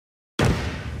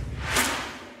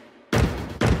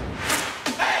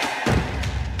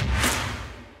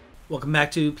Welcome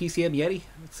back to PCM Yeti.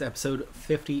 It's episode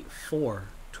 54,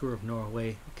 Tour of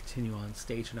Norway. We continue on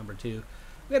stage number 2.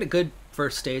 We had a good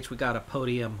first stage. We got a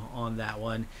podium on that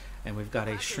one, and we've got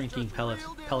a shrinking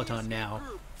peloton now.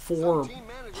 4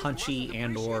 punchy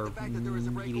and or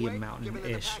medium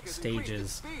mountain-ish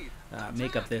stages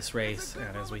make up this race.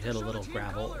 And as we hit a little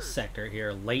gravel sector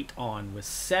here late on with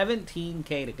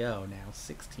 17k to go, now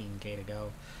 16k to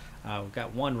go. We've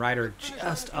got one rider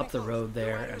just up the road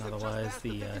there, and otherwise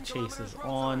the chase is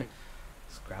on.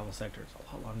 This gravel sector is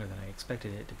a lot longer than I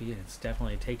expected it to be, and it's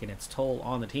definitely taking its toll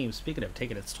on the team. Speaking of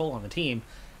taking its toll on the team,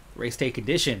 race day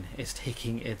condition is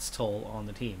taking its toll on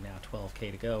the team. Now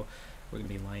 12k to go. We're going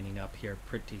to be lining up here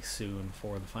pretty soon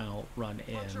for the final run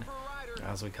in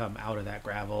as we come out of that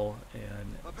gravel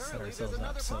and set ourselves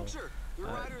up. So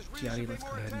Gianni, let's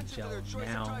go ahead and gel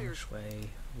now. Shui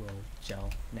will gel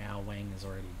now. Wang is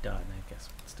already done. I guess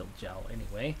we'll still gel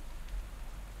anyway.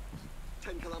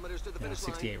 10 kilometers to the finish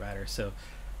 68 riders. So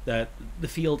the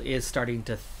field is starting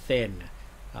to thin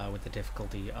with the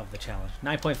difficulty of the challenge.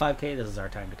 9.5k, this is our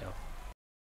time to go.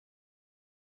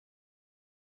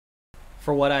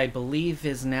 For what I believe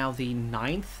is now the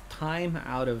 9th time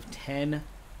out of 10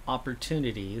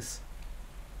 opportunities,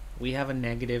 we have a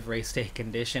negative race day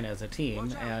condition as a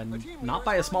team, and not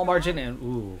by a small margin. And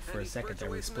ooh, for a second there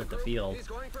we split the field.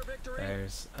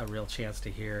 There's a real chance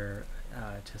to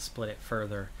split it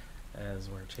further as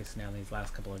we're chasing down these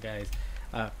last couple of guys.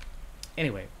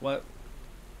 Anyway, what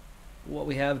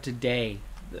we have today,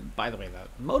 by the way,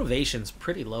 the motivation's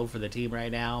pretty low for the team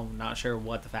right now. Not sure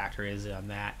what the factor is on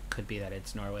that. Could be that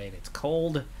it's Norway and it's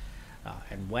cold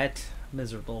and wet,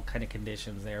 miserable kind of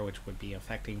conditions there, which would be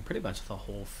affecting pretty much the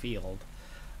whole field.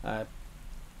 But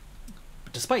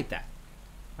despite that,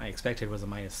 I expected was a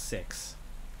 -6.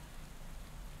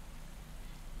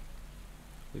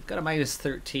 We've got a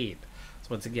 -13. So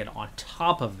once again, on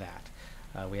top of that,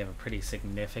 we have a pretty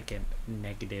significant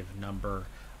negative number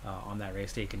on that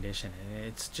race day condition, and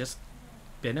it's just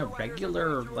been a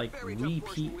regular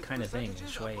repeat kind of thing.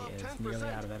 Shui is nearly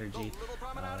out of energy.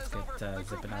 Let's get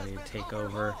Zipinati to take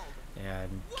over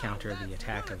and counter the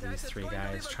attack of these 3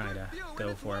 guys trying to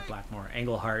go for it. Blackmore,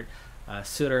 Engelhart,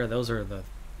 Suter, those are the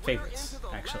favorites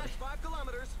actually.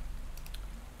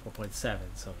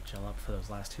 4.7, so gel up for those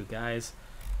last 2 guys.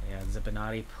 And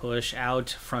Zipinati push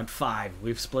out front 5.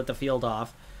 We've split the field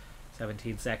off.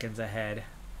 17 seconds ahead.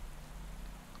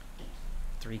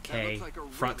 3k,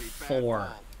 front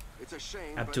 4.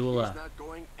 Abdullah,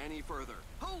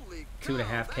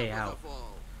 2.5k out.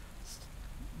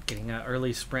 Getting an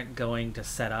early sprint going to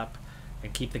set up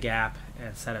and keep the gap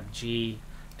and set up G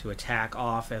to attack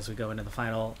off as we go into the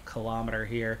final kilometer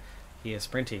here. He is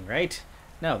sprinting, right?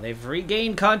 No, they've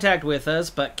regained contact with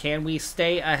us, but can we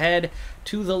stay ahead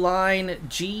to the line?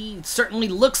 G certainly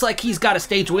looks like he's got a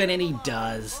stage win, and he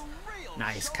does.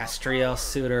 Nice. Castrillo,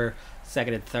 Suter,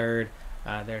 2nd and 3rd.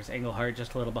 There's Engelhart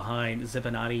just a little behind.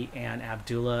 Zipinati and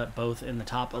Abdullah both in the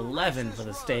top 11 for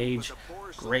the stage.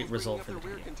 Great result for the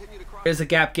team. There's a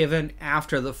gap given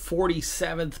after the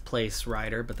 47th place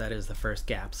rider, but that is the first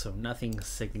gap, so nothing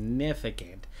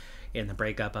significant in the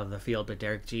breakup of the field. But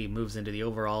Derek G moves into the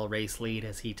overall race lead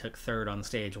as he took 3rd on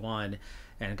stage 1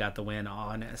 and got the win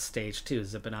on stage 2.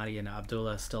 Zipinati and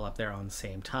Abdullah still up there on the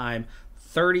same time.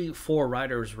 34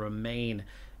 riders remain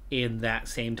in that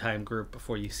same time group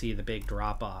before you see the big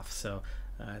drop off. So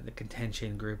the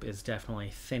contention group is definitely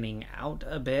thinning out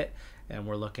a bit, and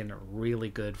we're looking really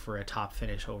good for a top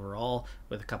finish overall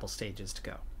with a couple stages to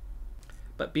go.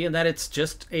 But being that it's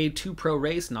just a 2 pro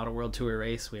race, not a World Tour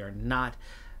race, we are not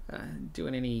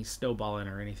doing any snowballing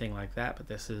or anything like that, but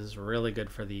this is really good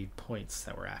for the points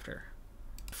that we're after.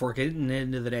 Before getting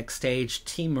into the next stage,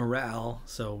 team morale,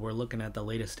 so we're looking at the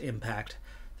latest impact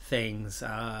things.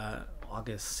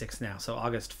 August 6th now, so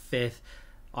August 5th,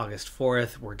 August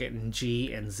 4th, we're getting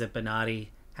G and Zipinati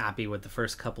happy with the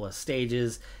first couple of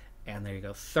stages, and there you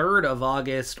go. 3rd of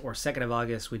August or 2nd of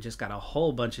August, we just got a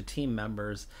whole bunch of team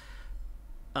members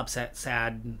upset,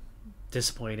 sad,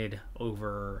 disappointed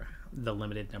over the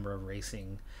limited number of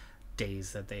racing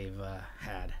days that they've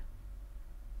had.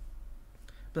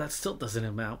 But that still doesn't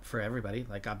amount for everybody.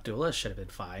 Like Abdullah should have been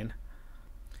fine.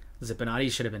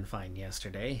 Zipinati should have been fine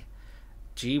yesterday.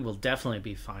 G will definitely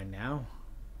be fine now.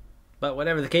 But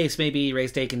whatever the case may be,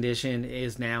 race day condition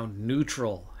is now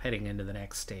neutral heading into the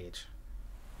next stage.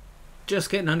 Just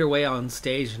getting underway on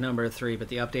stage number 3, but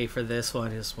the update for this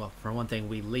one is, well, for one thing,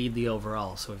 we lead the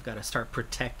overall, so we've got to start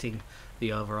protecting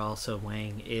the overall. So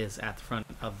Wang is at the front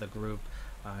of the group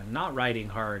not riding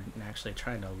hard and actually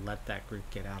trying to let that group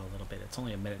get out a little bit. It's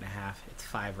only a minute and a half. It's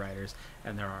 5 riders,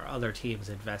 and there are other teams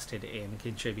invested in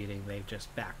contributing. They've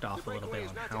just backed off a little bit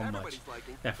on how much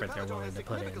effort they're willing to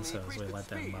put in. So as we let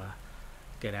them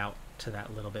get out to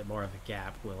that little bit more of a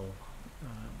gap, we'll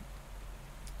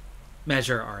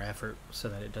measure our effort so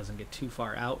that it doesn't get too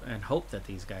far out, and hope that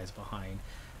these guys behind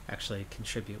actually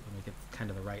contribute when we get kind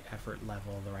of the right effort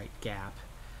level, the right gap.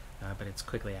 But it's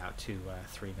quickly out to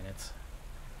 3 minutes.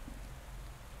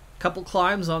 Couple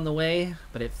climbs on the way,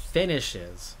 but it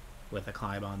finishes with a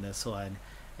climb on this one.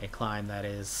 A climb that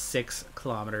is 6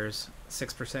 kilometers,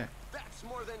 6%.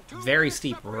 Very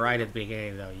steep right at the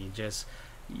beginning, though.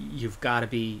 You've got to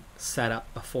be set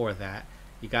up before that.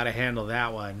 You got to handle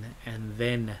that one and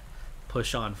then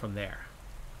push on from there.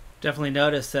 Definitely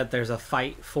notice that there's a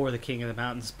fight for the King of the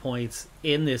Mountains points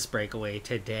in this breakaway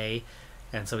today.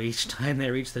 And so each time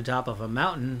they reach the top of a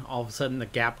mountain, all of a sudden the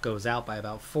gap goes out by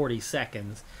about 40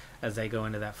 seconds as they go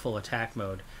into that full attack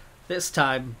mode. This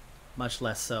time, much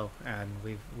less so, and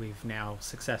we've now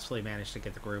successfully managed to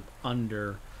get the group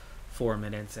under 4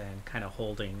 minutes and kind of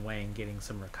holding Wayne, getting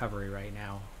some recovery right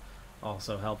now.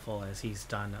 Also helpful as he's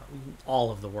done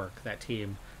all of the work. That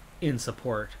team in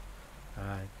support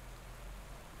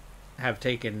have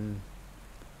taken,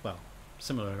 well,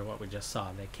 similar to what we just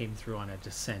saw. They came through on a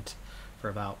descent for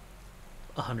about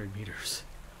 100 meters.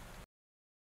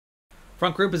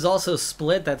 Front group is also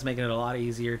split. That's making it a lot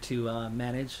easier to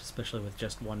manage, especially with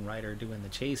just one rider doing the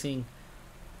chasing.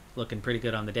 Looking pretty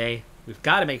good on the day. We've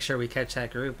got to make sure we catch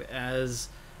that group, as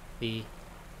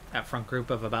that front group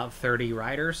of about 30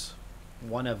 riders,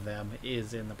 one of them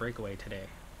is in the breakaway today.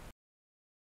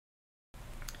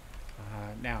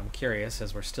 Now I'm curious,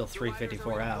 as we're still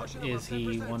 3:54 out, is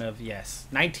he one of, yes,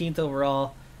 19th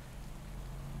overall.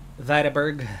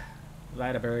 Weideberg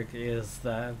is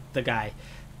the guy.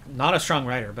 Not a strong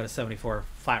rider, but a 74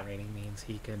 flat rating means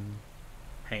he can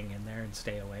hang in there and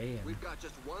stay away.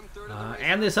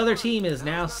 And this other team is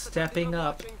now stepping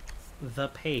up the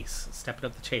pace, stepping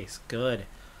up the chase. Good.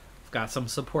 We've got some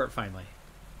support finally.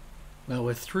 Well,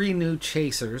 with 3 new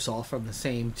chasers, all from the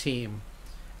same team,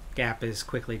 gap is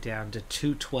quickly down to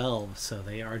 2:12, so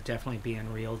they are definitely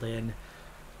being reeled in,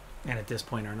 and at this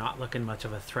point are not looking much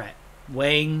of a threat.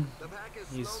 Wang,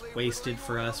 he's wasted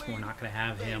for us. We're not going to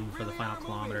have him for the final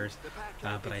kilometers,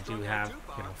 but I do have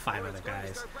 5 other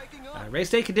guys. Race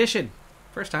day condition,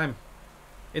 first time.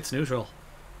 It's neutral.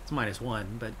 It's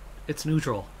 -1, but it's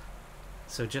neutral.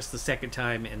 So just the second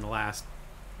time in the last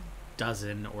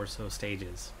dozen or so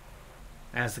stages.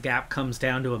 As the gap comes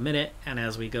down to a minute, and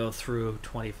as we go through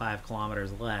 25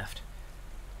 kilometers left,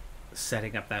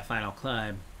 setting up that final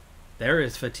climb, there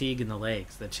is fatigue in the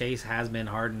legs. The chase has been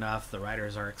hard enough. The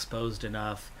riders are exposed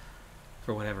enough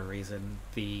for whatever reason.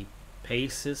 The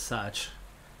pace is such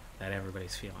that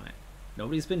everybody's feeling it.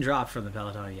 Nobody's been dropped from the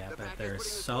peloton yet, but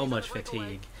there's so much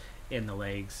fatigue in the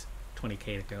legs.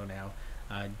 20K to go now.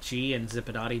 G and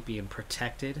Zippinotti being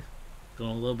protected,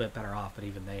 doing a little bit better off, but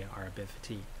even they are a bit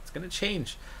fatigued. It's going to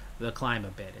change the climb a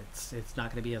bit. It's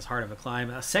not going to be as hard of a climb.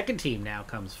 A second team now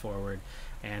comes forward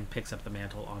and picks up the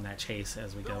mantle on that chase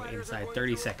as we go inside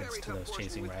 30 seconds to those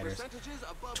chasing riders.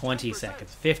 20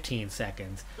 seconds, 15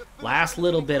 seconds. Last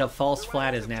little bit of false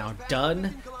flat is now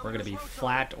done. We're going to be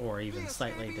flat or even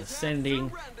slightly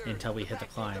descending until we hit the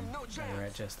climb. And we're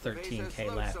at just 13K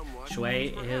left.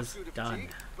 Shui is done.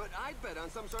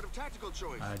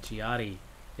 Giotti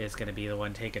is going to be the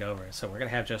one taking over. So we're going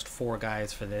to have just 4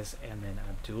 guys for this, and then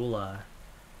Abdullah's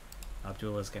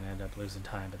going to end up losing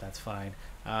time, but that's fine.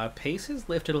 Pace is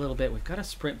lifted a little bit. We've got a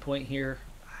sprint point here.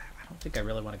 I don't think I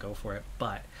really want to go for it,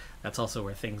 but that's also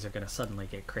where things are going to suddenly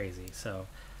get crazy. So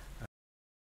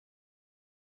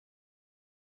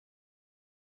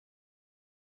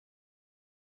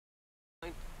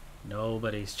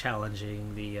nobody's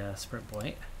challenging the sprint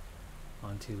point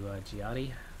onto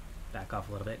Giotti. Back off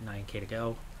a little bit, 9K to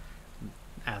go.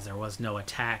 As there was no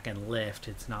attack and lift,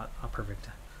 it's not a perfect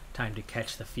time to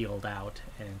catch the field out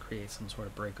and create some sort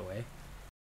of breakaway.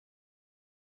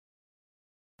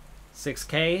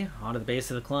 6K onto the base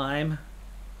of the climb.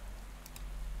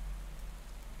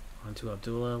 Onto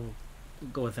Abdullah. We'll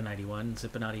go with the 91.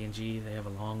 Zippinotti and G, they have a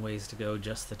long ways to go,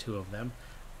 just the 2 of them.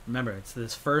 Remember, it's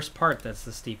this first part that's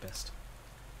the steepest.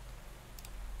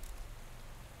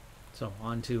 So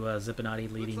on to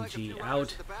Zippinotti leading G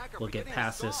out. We'll get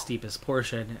past this steepest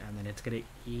portion, and then it's going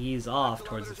to ease off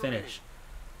towards the finish.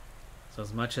 So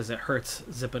as much as it hurts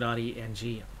Zippinotti and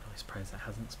G, I'm really surprised that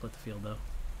hasn't split the field though.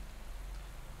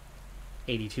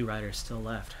 82 riders still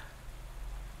left.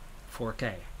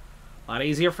 4K. A lot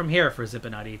easier from here for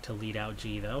Zippinotti to lead out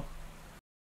G though.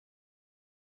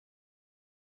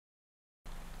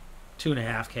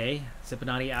 2.5K.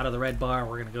 Zippinati out of the red bar.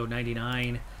 We're going to go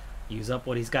 99. Use up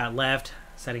what he's got left.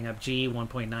 Setting up G,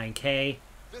 1.9K.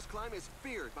 This climb is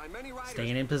feared by many riders.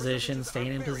 Staying in position,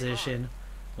 staying in position.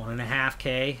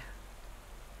 1.5K.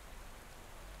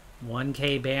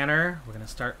 1K banner. We're going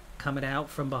to start coming out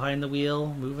from behind the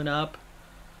wheel. Moving up.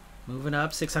 Moving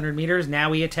up. 600 meters. Now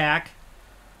we attack.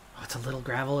 Oh, it's a little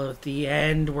gravel at the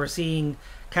end. We're seeing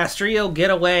Castrillo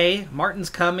get away. Martin's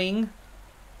coming.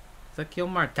 Is that Gil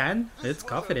Martin? It's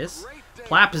Cofidis.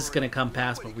 Plapp is going to come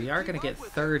past, but we are going to get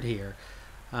third here.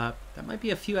 That might be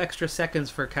a few extra seconds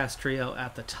for Castrillo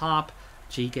at the top.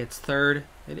 G gets third.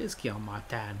 It is Gil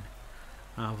Martin.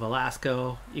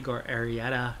 Velasco, Igor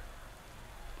Arrieta.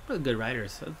 Really good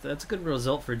riders. That's a good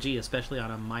result for G, especially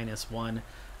on a -1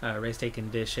 race day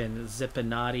condition.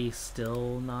 Zippinati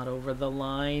still not over the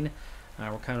line.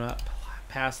 We're coming up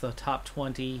past the top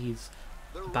 20. He's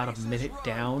about a minute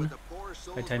down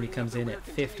by the time he comes in at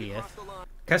 50th.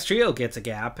 Castrillo gets a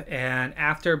gap, and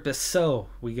after Bissot,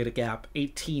 we get a gap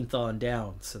 18th on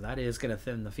down. So that is going to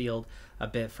thin the field a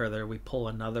bit further. We pull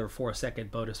another 4-second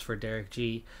bonus for Derek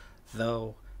G,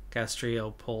 though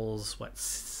Castrillo pulls, what,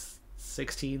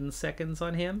 16 seconds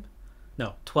on him?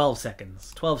 No, 12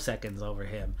 seconds. 12 seconds over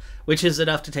him, which is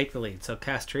enough to take the lead. So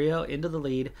Castrillo into the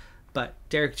lead, but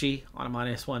Derek G on a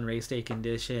 -1 race day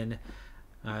condition.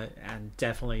 And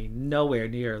definitely nowhere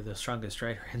near the strongest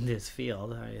rider in this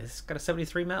field. He's got a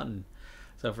 73 mountain.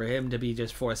 So for him to be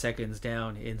just 4 seconds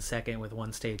down in second with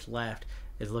one stage left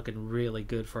is looking really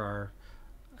good for our...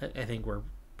 I think we're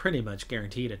pretty much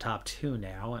guaranteed a top 2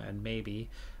 now. And maybe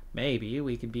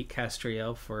we can beat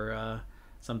Castrillo for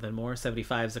something more.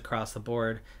 75s across the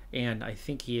board. And I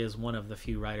think he is one of the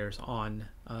few riders on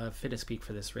Fitness Peak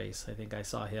for this race. I think I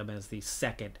saw him as the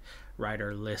second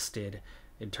rider listed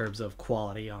in terms of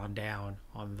quality on down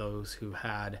on those who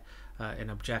had an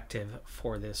objective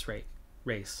for this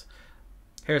race.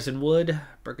 Harrison Wood,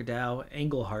 Bergadow,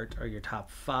 Engelhart are your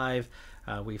top 5.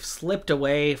 We've slipped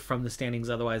away from the standings,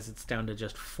 otherwise it's down to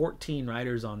just 14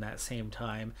 riders on that same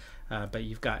time. But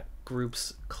you've got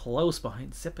groups close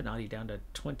behind. Zippinati down to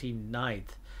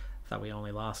 29th. Thought we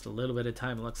only lost a little bit of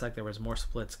time. It looks like there was more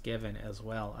splits given as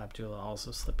well. Abdullah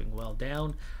also slipping well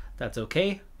down. That's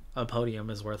okay. A podium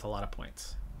is worth a lot of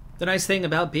points. The nice thing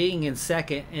about being in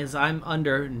second is I'm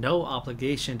under no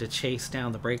obligation to chase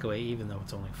down the breakaway, even though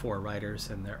it's only 4 riders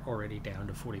and they're already down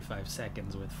to 45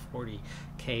 seconds with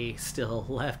 40K still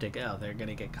left to go. They're going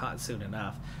to get caught soon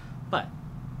enough. But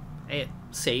it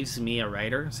saves me a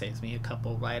rider, saves me a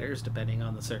couple riders depending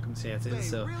on the circumstances.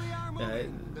 So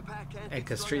Ed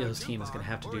Castrillo's team is going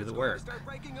to have to do the work.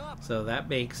 So that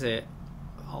makes it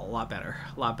a lot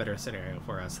better scenario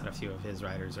for us, that a few of his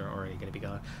riders are already going to be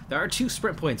gone. There are 2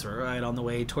 sprint points right on the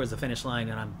way towards the finish line,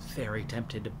 and I'm very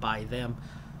tempted to buy them,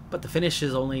 but the finish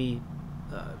is only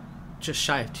just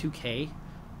shy of 2K.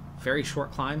 Very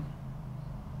short climb,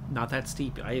 not that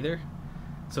steep either,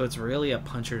 so it's really a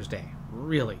puncher's day.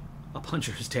 Really a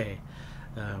puncher's day.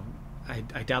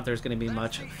 I doubt there's going to be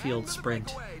much field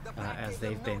sprint as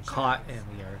they've been caught, and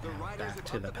we are now back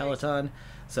to the peloton.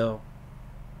 So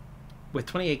with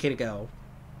 28K to go,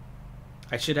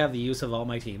 I should have the use of all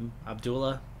my team.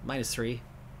 Abdullah, -3,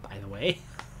 by the way.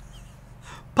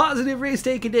 Positive race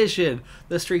day condition.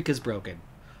 The streak is broken.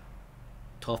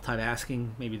 12th time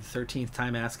asking, maybe the 13th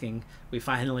time asking. We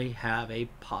finally have a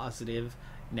positive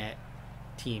net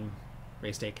team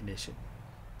race day condition.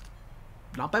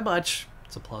 Not by much.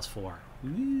 It's a +4.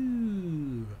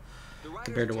 Ooh.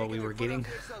 Compared to what we were getting.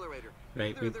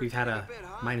 Right, we've had a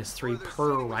 -3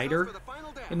 per rider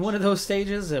in one of those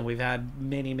stages, and we've had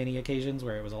many occasions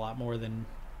where it was a lot more than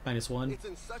 -1.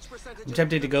 I'm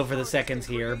tempted to go for the seconds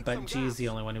here, but G's the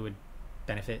only one who would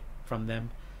benefit from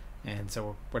them, and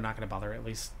so we're not going to bother, at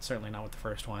least certainly not with the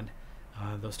first one.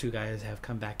 Those 2 guys have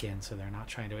come back in, so they're not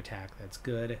trying to attack. That's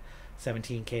good.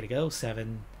 17K to go,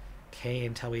 7K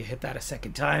until we hit that a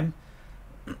second time.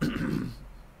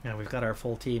 Now we've got our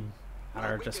full team at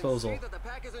our disposal.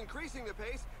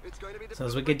 So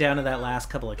as we get down to that last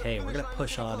couple of K, we're going to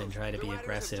push on and try to be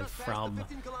aggressive from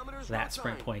that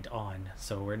sprint point on.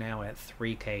 So we're now at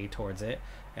 3K towards it,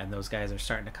 and those guys are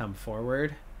starting to come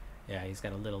forward. Yeah, he's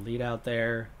got a little lead out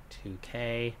there.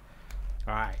 2K.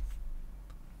 All right.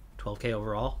 12K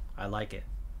overall. I like it.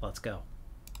 Let's go.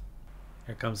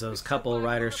 Here comes those couple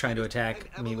riders trying to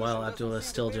attack. Meanwhile, Abdullah's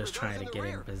still just trying to get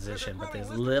in position. But there's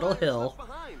a little hill,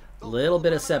 little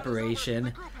bit of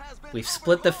separation. We've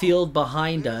split the field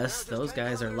behind us. Those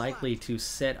guys are likely to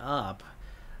set up.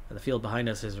 The field behind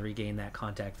us has regained that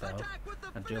contact, though.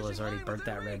 Abdullah's already burnt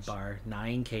that red bar.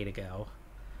 9K to go.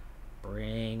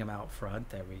 Bring him out front.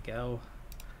 There we go.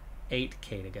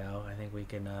 8K to go. I think we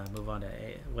can move on to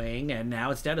weighing, and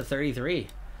now it's down to 33.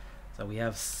 So we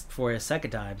have, for a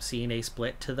second time, seen a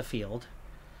split to the field.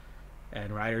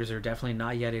 And riders are definitely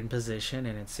not yet in position,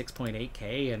 and it's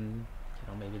 6.8K, and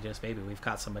maybe just maybe we've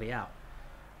caught somebody out.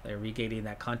 They're regaining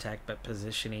that contact, but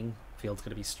positioning, field's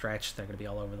going to be stretched. They're going to be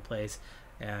all over the place.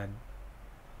 And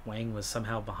Wang was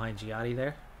somehow behind Giotti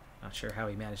there. Not sure how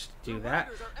he managed to do that.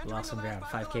 Lost some ground.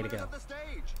 5K to go.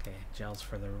 Okay, gels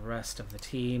for the rest of the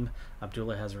team.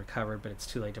 Abdullah has recovered, but it's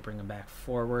too late to bring him back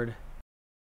forward.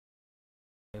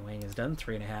 Wang is done.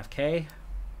 3.5K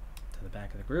to the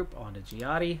back of the group. On to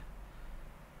Giotti.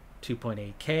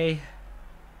 2.8K.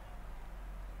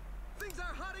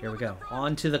 Here we go.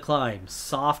 On to the climb.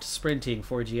 Soft sprinting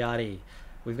for Giotti.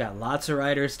 We've got lots of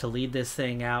riders to lead this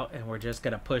thing out, and we're just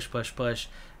going to push, push, push,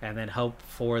 and then hope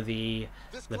for the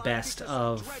best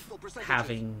of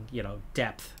having,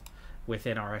 depth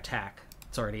within our attack.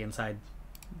 It's already inside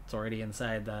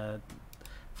the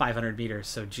 500 meters,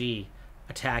 so G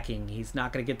attacking. He's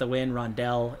not going to get the win.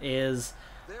 Rondell is.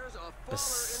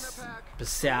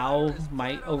 Bissau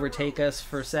might overtake us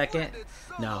for second.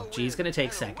 No, G's going to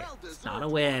take second. It's not a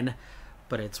win,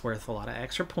 but it's worth a lot of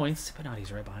extra points.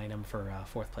 Zipinotti's right behind him for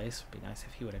fourth place. Would be nice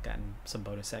if he would have gotten some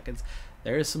bonus seconds.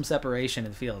 There is some separation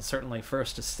in the field. Certainly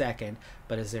first to second,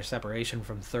 but is there separation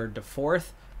from third to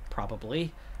fourth?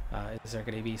 Probably. Is there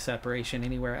going to be separation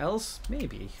anywhere else?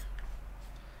 Maybe.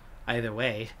 Either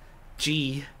way,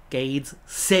 G gains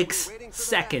 6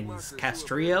 seconds.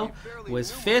 Castrillo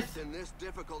was 5th.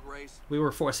 We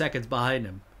were 4 seconds behind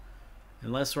him.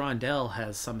 Unless Rondell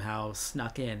has somehow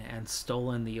snuck in and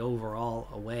stolen the overall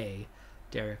away,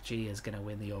 Derek G is going to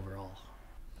win the overall.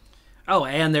 Oh,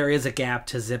 and there is a gap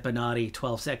to Zipinotti,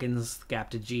 12 seconds. The gap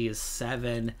to G is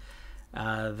 7.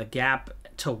 The gap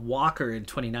to Walker in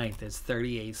 29th is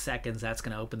 38 seconds. That's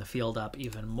going to open the field up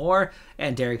even more.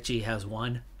 And Derek G has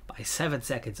won by 7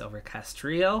 seconds over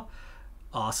Castrillo.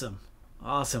 Awesome.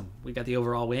 Awesome. We got the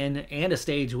overall win and a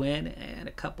stage win and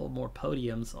a couple more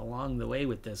podiums along the way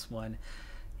with this one.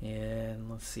 And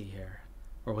let's see here.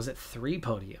 Or was it 3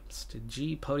 podiums? Did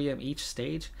G podium each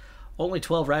stage? Only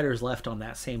 12 riders left on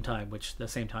that same time, which the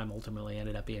same time ultimately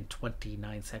ended up being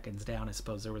 29 seconds down. I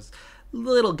suppose there was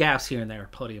little gaps here and there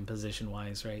podium position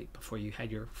wise, right? Before you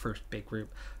had your first big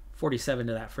group. 47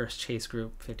 to that first chase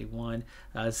group, 51.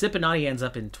 Zipinotti ends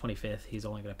up in 25th. He's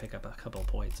only going to pick up a couple of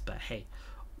points, but hey,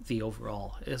 the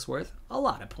overall is worth a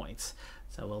lot of points,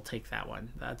 so we'll take that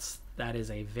one. That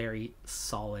is a very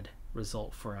solid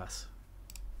result for us.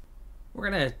 We're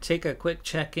gonna take a quick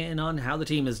check-in on how the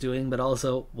team is doing, but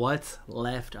also what's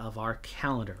left of our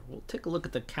calendar. We'll take a look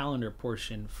at the calendar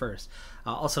portion first.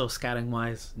 Also, scouting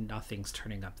wise, nothing's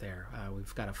turning up there.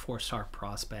 We've got a 4-star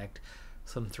prospect,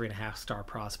 some 3.5-star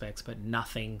prospects, but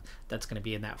nothing that's going to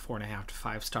be in that 4.5 to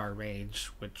 5-star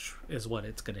range, which is what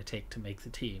it's going to take to make the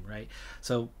team, right?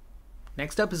 So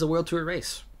next up is a World Tour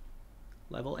race,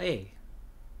 level A,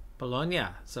 Bologna.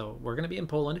 So we're going to be in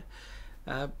Poland.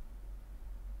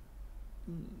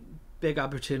 Big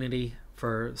opportunity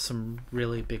for some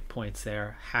really big points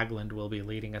there. Hagland will be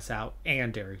leading us out,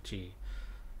 and Derek G.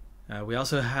 We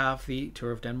also have the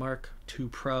Tour of Denmark, 2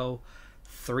 Pro,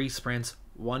 3 sprints,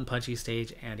 1 punchy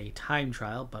stage, and a time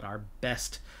trial, but our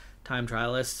best time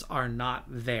trialists are not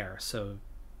there, so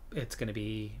it's going to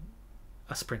be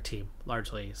a sprint team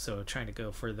largely, so trying to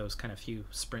go for those kind of few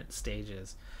sprint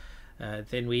stages.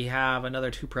 Then we have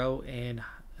another 2 Pro in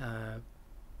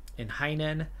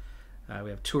Heinen. We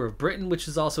have Tour of Britain, which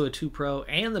is also a 2 Pro,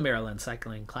 and the Maryland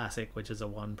Cycling Classic, which is a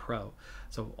 1 Pro.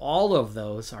 So all of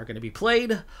those are going to be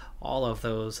played. All of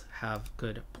those have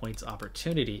good points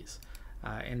opportunities.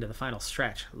 Into the final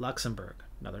stretch, Luxembourg,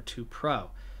 another 2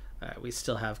 Pro. We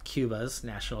still have Cuba's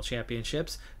national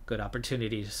championships, good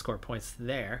opportunity to score points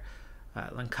there.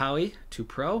 Langkawi, 2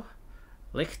 Pro.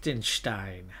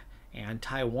 Liechtenstein and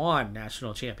Taiwan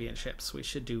national championships. We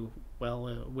should do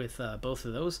well with both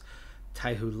of those.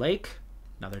 Taihu Lake,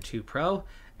 another 2 Pro.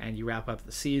 And you wrap up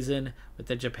the season with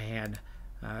the Japan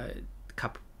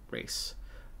Cup race.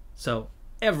 So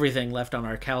everything left on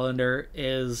our calendar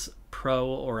is Pro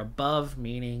or above,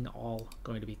 meaning all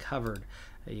going to be covered.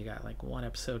 You got like 1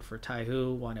 episode for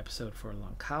Taihu, 1 episode for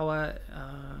Langkawi.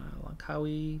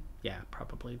 Yeah,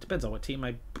 probably. Depends on what team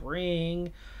I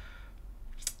bring.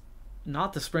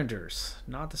 Not the sprinters.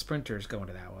 Not the sprinters going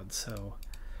to that one. So,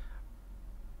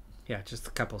 yeah, just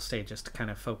a couple stages to kind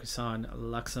of focus on.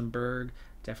 Luxembourg,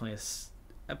 definitely an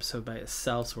episode by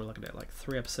itself. So we're looking at like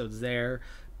 3 episodes there.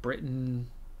 Britain,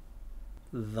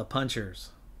 the Punchers.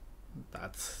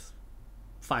 That's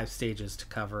 5 stages to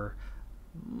cover.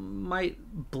 Might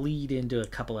bleed into a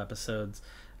couple episodes.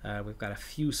 We've got a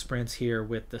few sprints here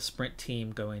with the sprint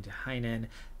team going to Hainan.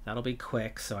 That'll be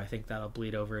quick, so I think that'll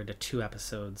bleed over into 2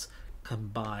 episodes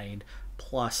combined,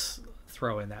 plus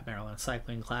throw in that Maryland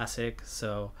Cycling Classic.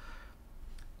 So,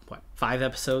 5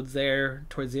 episodes there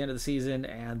towards the end of the season,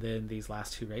 and then these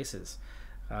last 2 races,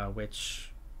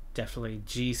 which definitely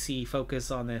GC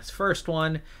focus on this first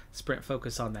one, sprint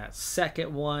focus on that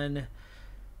second one.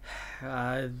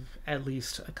 At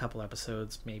least a couple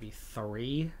episodes, maybe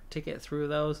 3 to get through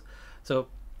those. So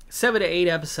 7 to 8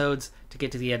 episodes to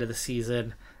get to the end of the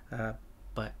season,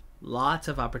 but lots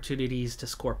of opportunities to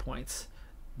score points.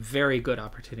 Very good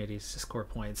opportunities to score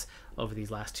points over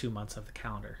these last 2 months of the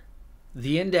calendar.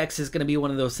 The index is going to be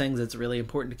one of those things that's really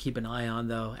important to keep an eye on,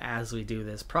 though, as we do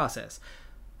this process.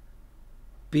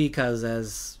 Because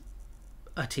as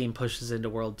a team pushes into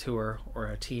World Tour or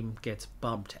a team gets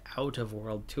bumped out of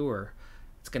World Tour,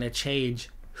 it's going to change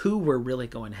who we're really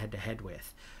going head-to-head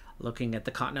with. Looking at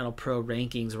the Continental Pro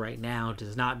rankings right now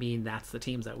does not mean that's the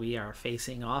teams that we are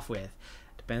facing off with.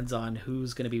 Depends on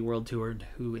who's going to be World Tour and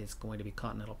who is going to be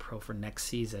Continental Pro for next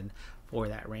season for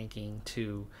that ranking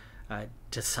to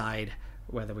decide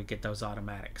whether we get those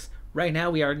automatics. Right now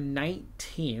we are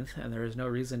 19th, and there is no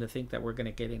reason to think that we're going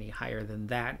to get any higher than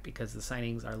that because the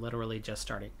signings are literally just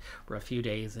starting. We're a few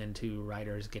days into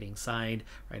riders getting signed.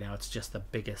 Right now it's just the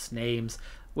biggest names,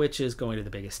 which is going to the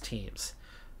biggest teams.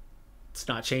 It's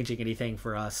not changing anything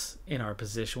for us in our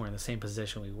position. We're in the same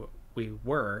position we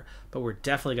were, but we're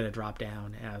definitely going to drop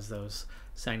down as those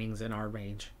signings in our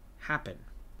range happen.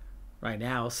 Right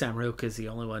now, Samrook is the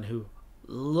only one who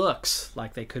looks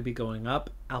like they could be going up.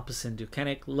 Alpecin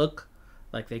Duquesne look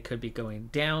like they could be going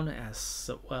down, as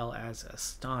well as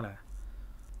Astana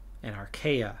and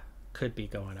Arkea could be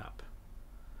going up.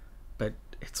 But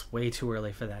it's way too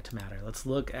early for that to matter. Let's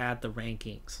look at the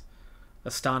rankings.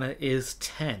 Astana is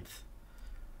 10th,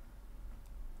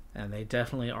 and they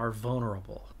definitely are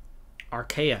vulnerable.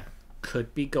 Arkea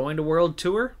could be going to World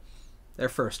Tour. They're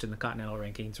first in the Continental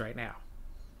rankings right now.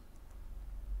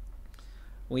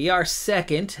 We are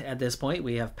second at this point.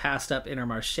 We have passed up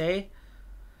Intermarché,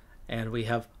 and we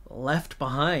have left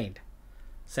behind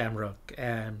Samrook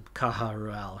and Caja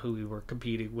Rural, who we were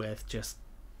competing with just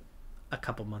a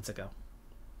couple months ago.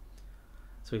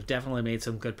 So we've definitely made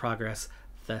some good progress.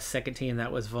 The second team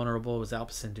that was vulnerable was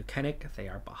Alpecin Duquesne. They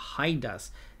are behind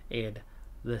us in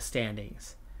the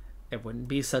standings. It wouldn't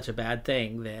be such a bad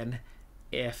thing then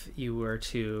if you were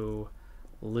to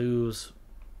lose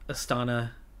Astana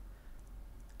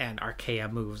and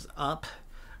Arkea moves up,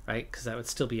 right? Because that would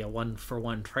still be a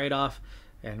 1-for-1 trade-off,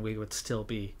 and we would still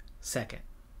be second.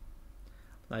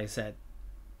 Like I said,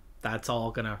 that's all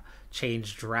going to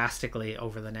change drastically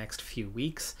over the next few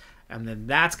weeks, and then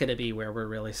that's going to be where we're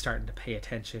really starting to pay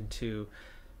attention to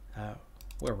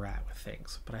where we're at with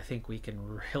things. But I think we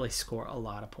can really score a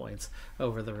lot of points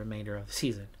over the remainder of the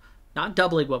season. Not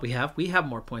doubling what we have. We have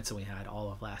more points than we had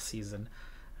all of last season.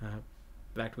 In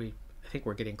fact, I think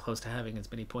we're getting close to having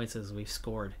as many points as we've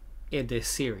scored in this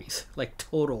series, like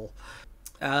total.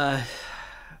 I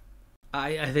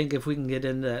think if we can get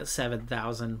into that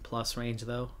 7,000 plus range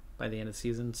though by the end of the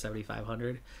season,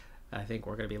 7,500, I think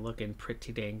we're going to be looking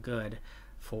pretty dang good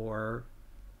for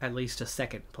at least a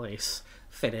second place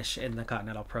finish in the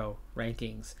Continental Pro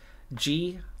rankings.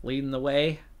 G leading the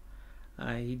way.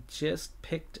 He just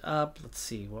picked up, let's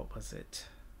see, what was it?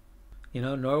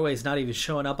 Norway's not even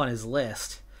showing up on his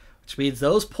list, which means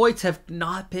those points have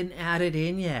not been added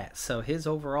in yet. So his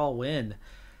overall win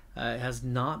has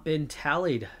not been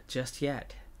tallied just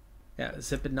yet. Yeah,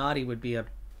 Zippinati would be a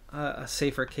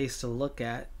safer case to look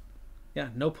at. Yeah,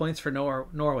 no points for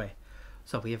Norway.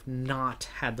 So we have not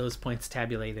had those points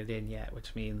tabulated in yet,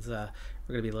 which means we're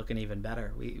going to be looking even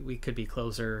better. We could be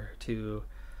closer to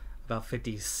about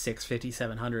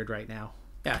 5,700 right now.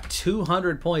 Yeah,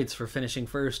 200 points for finishing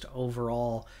first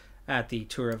overall at the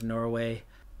Tour of Norway.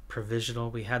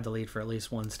 Provisional, we had the lead for at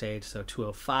least one stage, so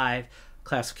 205.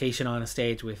 Classification on a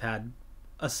stage, we've had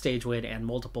a stage win and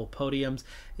multiple podiums,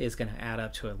 is going to add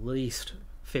up to at least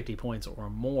 50 points or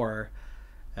more.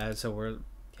 So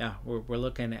we're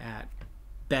looking at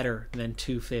better than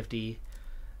 250.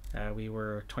 We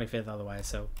were 25th otherwise,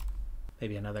 so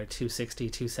maybe another 260,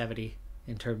 270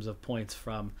 in terms of points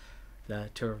from the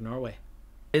Tour of Norway.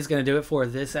 Is going to do it for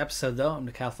this episode, though. I'm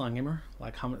Decathlon Gamer.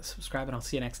 Like, comment, subscribe, and I'll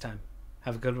see you next time.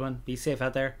 Have a good one. Be safe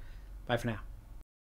out there. Bye for now.